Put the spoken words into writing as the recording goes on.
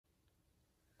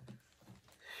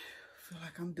feel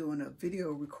like I'm doing a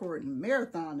video recording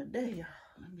marathon today, y'all.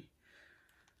 Let me.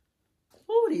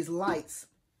 Ooh, these lights.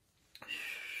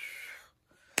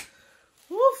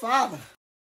 Ooh, Father.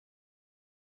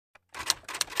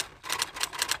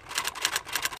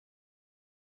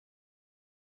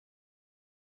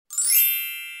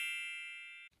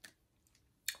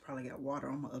 Probably got water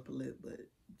on my upper lip, but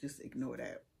just ignore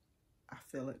that. I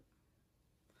feel it.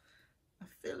 I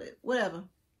feel it. Whatever.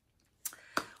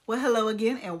 Well, hello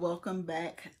again and welcome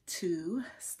back to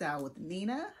Style with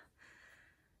Nina.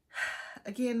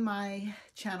 Again, my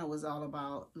channel was all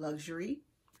about luxury,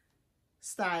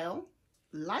 style,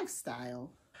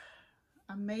 lifestyle.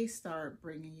 I may start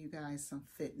bringing you guys some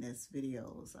fitness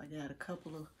videos. I got a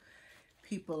couple of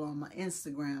people on my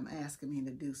Instagram asking me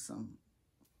to do some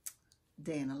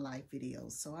day in the life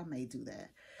videos, so I may do that.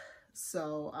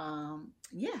 So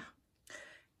yeah,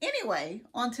 anyway,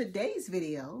 on today's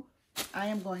video I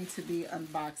am going to be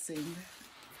unboxing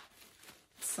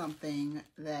something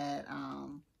that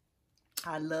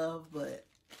I love, but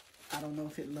I don't know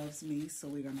if it loves me, so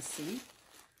we're gonna see.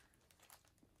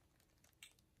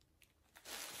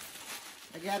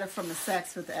 I got it from the Saks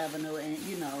Fifth Avenue, and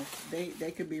you know,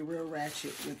 they could be real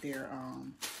ratchet with their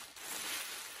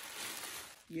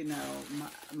you know,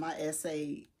 my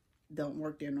SA don't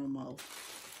work there no more.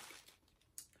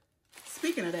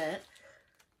 Speaking of that,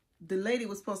 the lady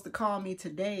was supposed to call me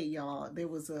today, y'all. There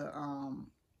was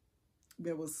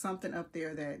something up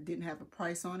there that didn't have a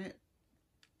price on it.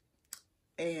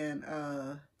 And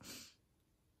I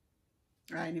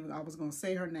was gonna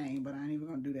say her name, but I ain't even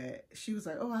gonna do that. She was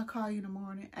like, "Oh, I'll call you in the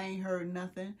morning." I ain't heard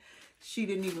nothing. She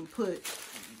didn't even put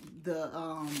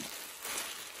the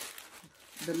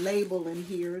label in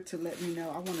here to let me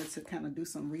know. I wanted to kind of do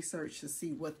some research to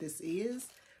see what this is.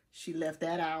 She left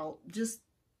that out. Just,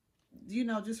 you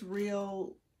know, just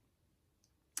real,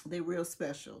 they're real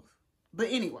special. But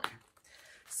anyway,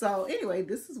 so anyway,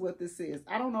 this is what this is.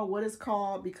 I don't know what it's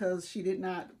called because she did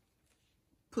not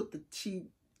put she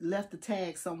left the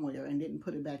tag somewhere and didn't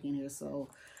put it back in here.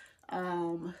 So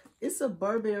it's a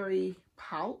Burberry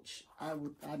pouch. I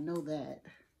know that.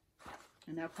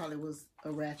 And that probably was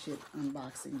a ratchet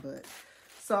unboxing, but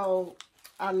so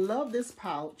I love this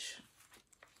pouch.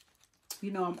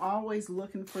 You know, I'm always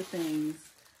looking for things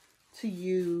to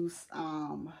use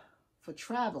for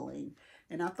traveling,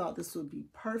 and I thought this would be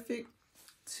perfect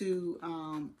to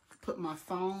put my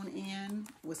phone in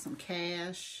with some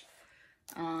cash.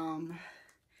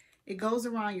 It goes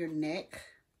around your neck,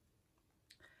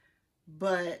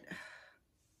 but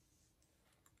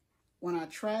when I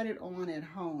tried it on at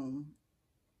home,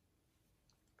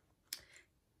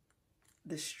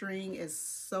 the string is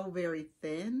so very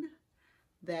thin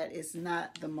that it's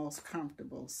not the most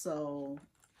comfortable. So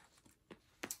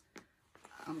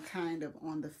I'm kind of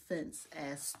on the fence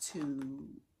as to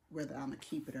whether I'm gonna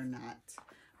keep it or not.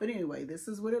 But anyway, this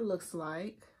is what it looks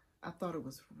like. I thought it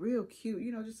was real cute,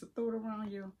 you know, just to throw it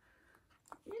around you,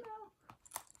 you know.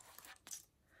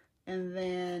 And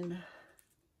then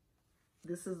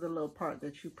this is the little part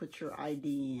that you put your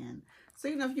ID in. So,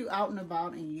 you know, if you're out and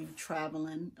about and you're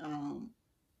traveling,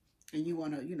 and you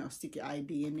want to, you know, stick your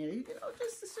ID in there, you know,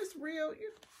 it's just real,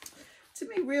 to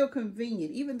me, real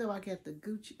convenient. Even though I got the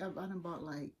Gucci, I done bought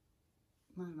like,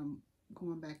 one of them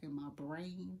going back in my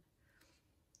brain.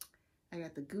 I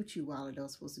got the Gucci wallet that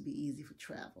was supposed to be easy for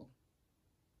travel.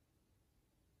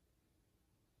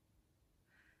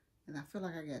 And I feel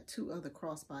like I got 2 other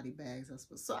crossbody bags.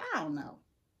 So I don't know.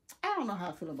 I don't know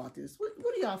how I feel about this. What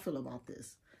do y'all feel about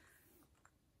this?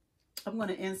 I'm going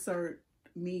to insert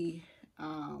me,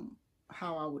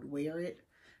 how I would wear it.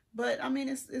 But I mean,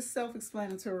 it's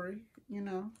self-explanatory, you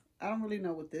know. I don't really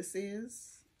know what this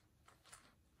is.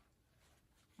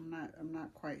 I'm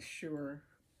not quite sure.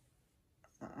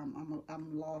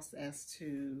 I'm lost as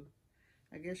to,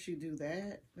 I guess you do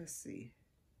that. Let's see.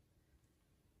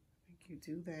 I think you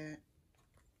do that.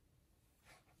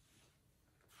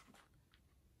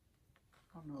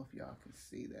 I don't know if y'all can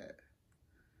see that.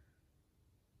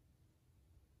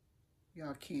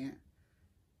 Y'all can't.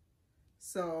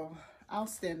 So I'll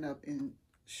stand up and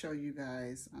show you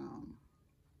guys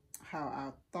how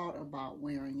I thought about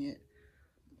wearing it.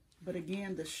 But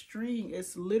again, the string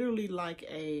is literally like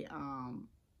a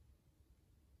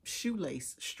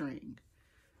shoelace string.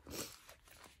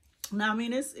 Now, I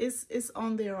mean, it's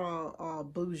on there all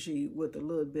bougie with a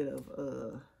little bit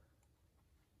of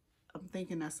I'm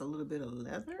thinking that's a little bit of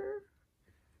leather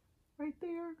right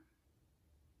there.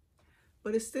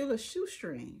 But it's still a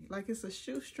shoestring, like it's a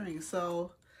shoestring.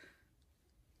 So,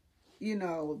 you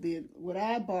know, what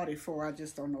I bought it for, I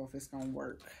just don't know if it's gonna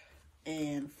work.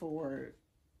 And for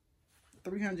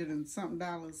 $300 and something,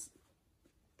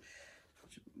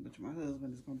 But my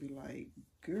husband is going to be like,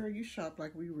 girl, you shop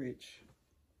like we rich.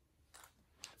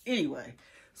 Anyway,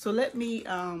 so let me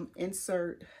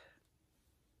insert,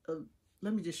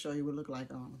 let me just show you what it look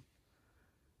like on.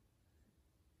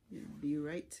 Be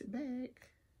right back.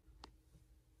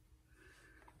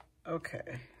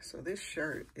 Okay, so this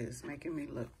shirt is making me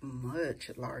look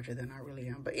much larger than I really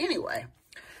am. But anyway,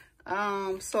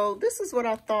 so this is what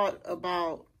I thought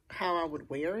about how I would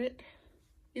wear it.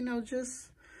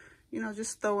 Just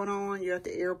throw it on. You're at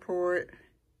the airport.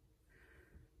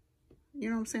 You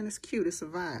know what I'm saying? It's cute. It's a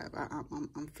vibe.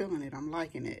 I'm feeling it. I'm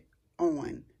liking it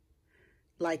on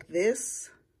like this.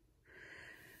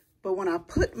 But when I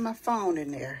put my phone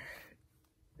in there,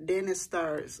 then it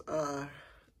starts,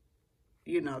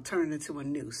 turning into a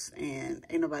noose, and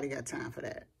ain't nobody got time for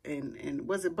that. And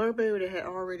was it Burberry that had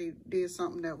already did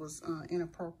something that was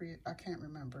inappropriate? I can't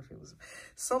remember if it was.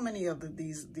 So many of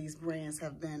these brands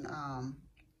have been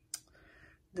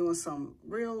doing some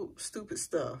real stupid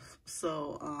stuff.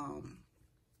 So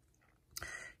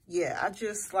yeah, I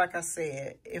just, like I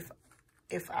said,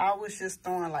 if I was just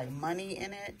throwing like money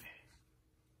in it,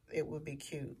 it would be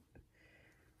cute.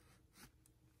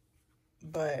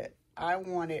 But I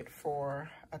want it for,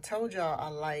 I told y'all I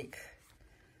like,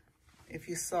 if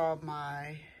you saw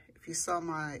my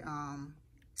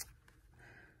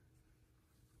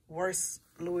worst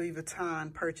Louis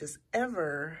Vuitton purchase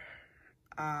ever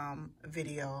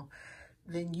video,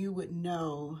 then you would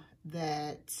know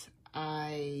that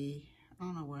I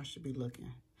don't know where I should be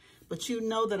looking, but you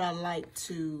know that I like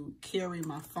to carry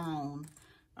my phone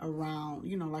around,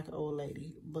 like an old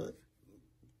lady.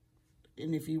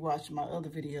 And if you watch my other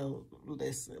video,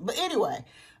 listen. But anyway,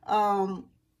 I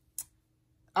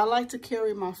like to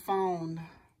carry my phone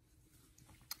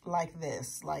like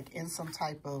this, like in some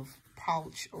type of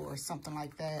pouch or something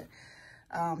like that,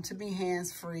 to be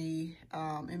hands-free.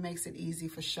 It makes it easy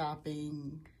for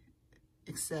shopping,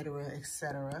 etc.,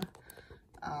 etc.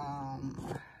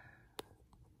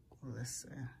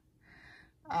 Listen.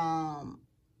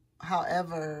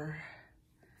 However,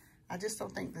 I just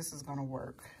don't think this is going to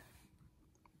work.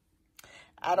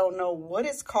 I don't know what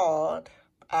it's called.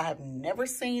 I have never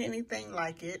seen anything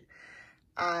like it.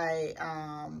 I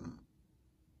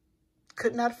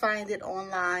could not find it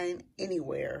online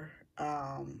anywhere.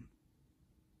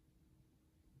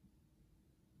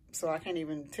 So I can't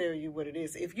even tell you what it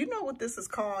is. If you know what this is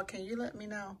called, can you let me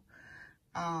know?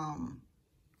 I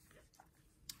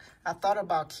thought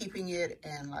about keeping it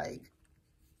and like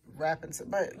wrapping some,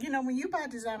 but when you buy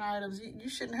designer items, you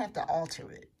shouldn't have to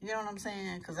alter it. You know what I'm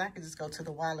saying? Because I could just go to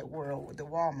the Wallet World with the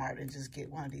Walmart and just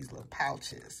get one of these little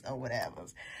pouches or whatever.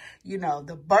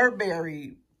 The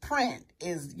Burberry print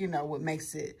is, what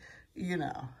makes it,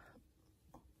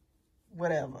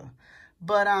 whatever.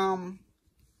 But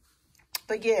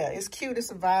yeah, it's cute.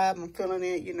 It's a vibe. I'm feeling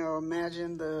it.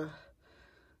 Imagine the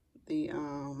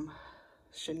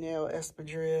Chanel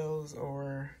espadrilles,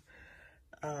 or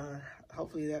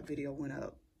hopefully that video went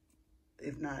up.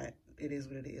 If not, it is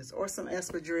what it is. Or some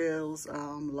espadrilles,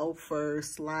 loafers,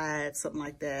 slides, something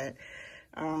like that.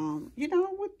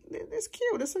 It's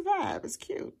cute. It's a vibe. It's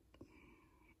cute.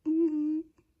 And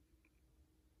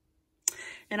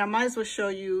I might as well show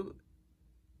you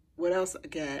what else I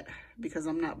got, because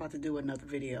I'm not about to do another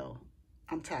video.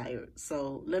 I'm tired.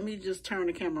 So let me just turn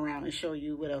the camera around and show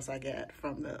you what else I got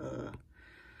from the,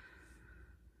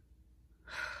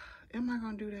 am I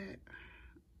going to do that?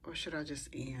 Or should I just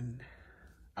end?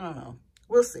 I don't know.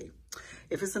 We'll see.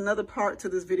 If it's another part to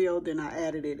this video, then I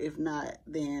added it. If not,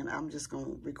 then I'm just going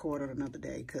to record it another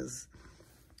day, because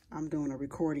I'm doing a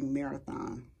recording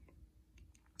marathon.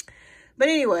 But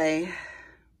anyway,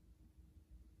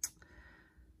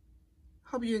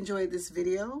 hope you enjoyed this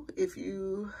video. If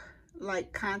you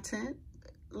like content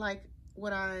like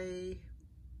what I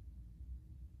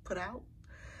put out,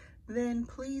 then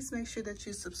please make sure that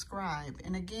you subscribe.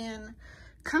 And again,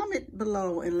 comment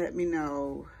below and let me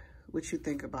know what you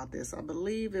think about this. I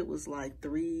believe it was like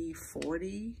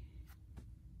 $340.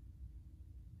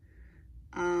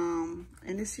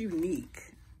 And it's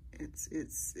unique.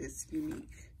 It's unique.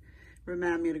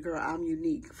 Remind me of the girl I'm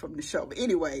Unique from the show. But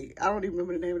anyway, I don't even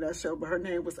remember the name of that show, but her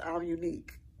name was I'm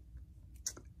Unique.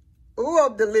 Ooh,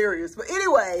 I'm delirious. But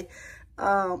anyway,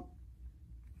 how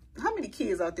many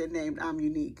kids out there named I'm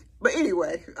Unique? But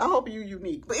anyway, I hope you're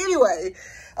unique. But anyway,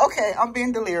 okay, I'm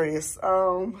being delirious.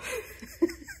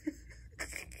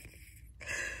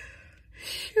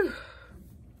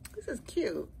 This is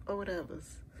cute, or whatever.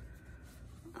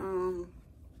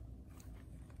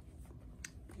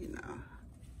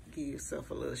 Give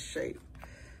yourself a little shape.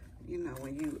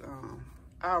 When you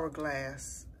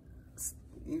hourglass,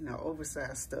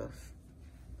 oversized stuff.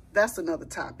 that's another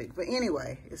topic. But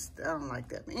anyway, I don't like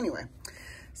that. But anyway,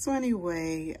 so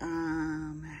anyway,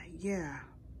 yeah,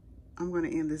 I'm going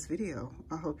to end this video.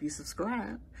 I hope you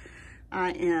subscribe.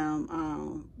 I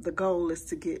am, the goal is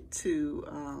to get to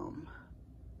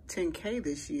 10K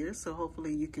this year. So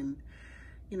hopefully you can,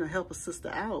 you know, help a sister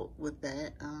out with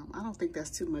that. I don't think that's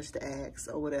too much to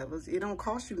ask or whatever. It don't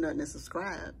cost you nothing to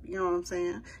subscribe. You know what I'm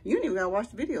saying? You don't even gotta watch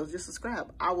the videos, just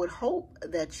subscribe. I would hope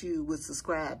that you would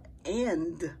subscribe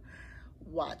and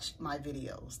watch my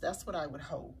videos. That's what I would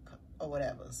hope or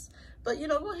whatever. But, you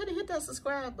know, go ahead and hit that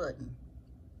subscribe button.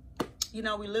 You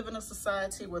know, we live in a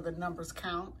society where the numbers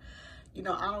count. You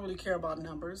know, I don't really care about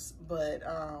numbers, but,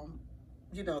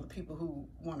 you know, the people who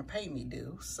want to pay me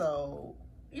do. So,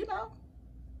 you know,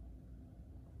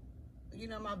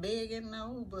 my begging,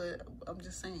 no, but I'm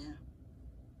just saying,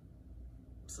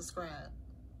 subscribe.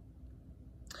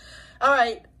 All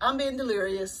right, I'm being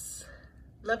delirious.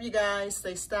 Love you guys.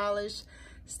 Stay stylish,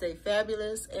 stay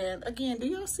fabulous. And again, do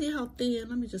y'all see how thin?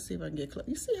 Let me just see if I can get close.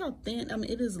 You see how thin? I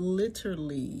mean, it is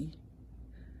literally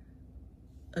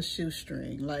a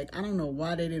shoestring. Like, I don't know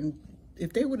why they didn't.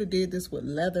 If they would have did this with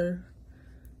leather,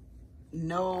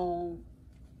 no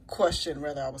question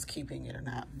whether I was keeping it or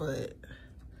not. But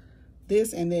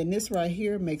this, and then this right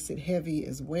here makes it heavy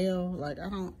as well. Like, I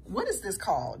don't, what is this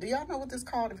called? Do y'all know what this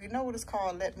called? If you know what it's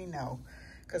called, let me know,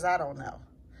 because I don't know.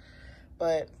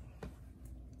 But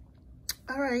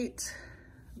all right,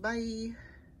 bye.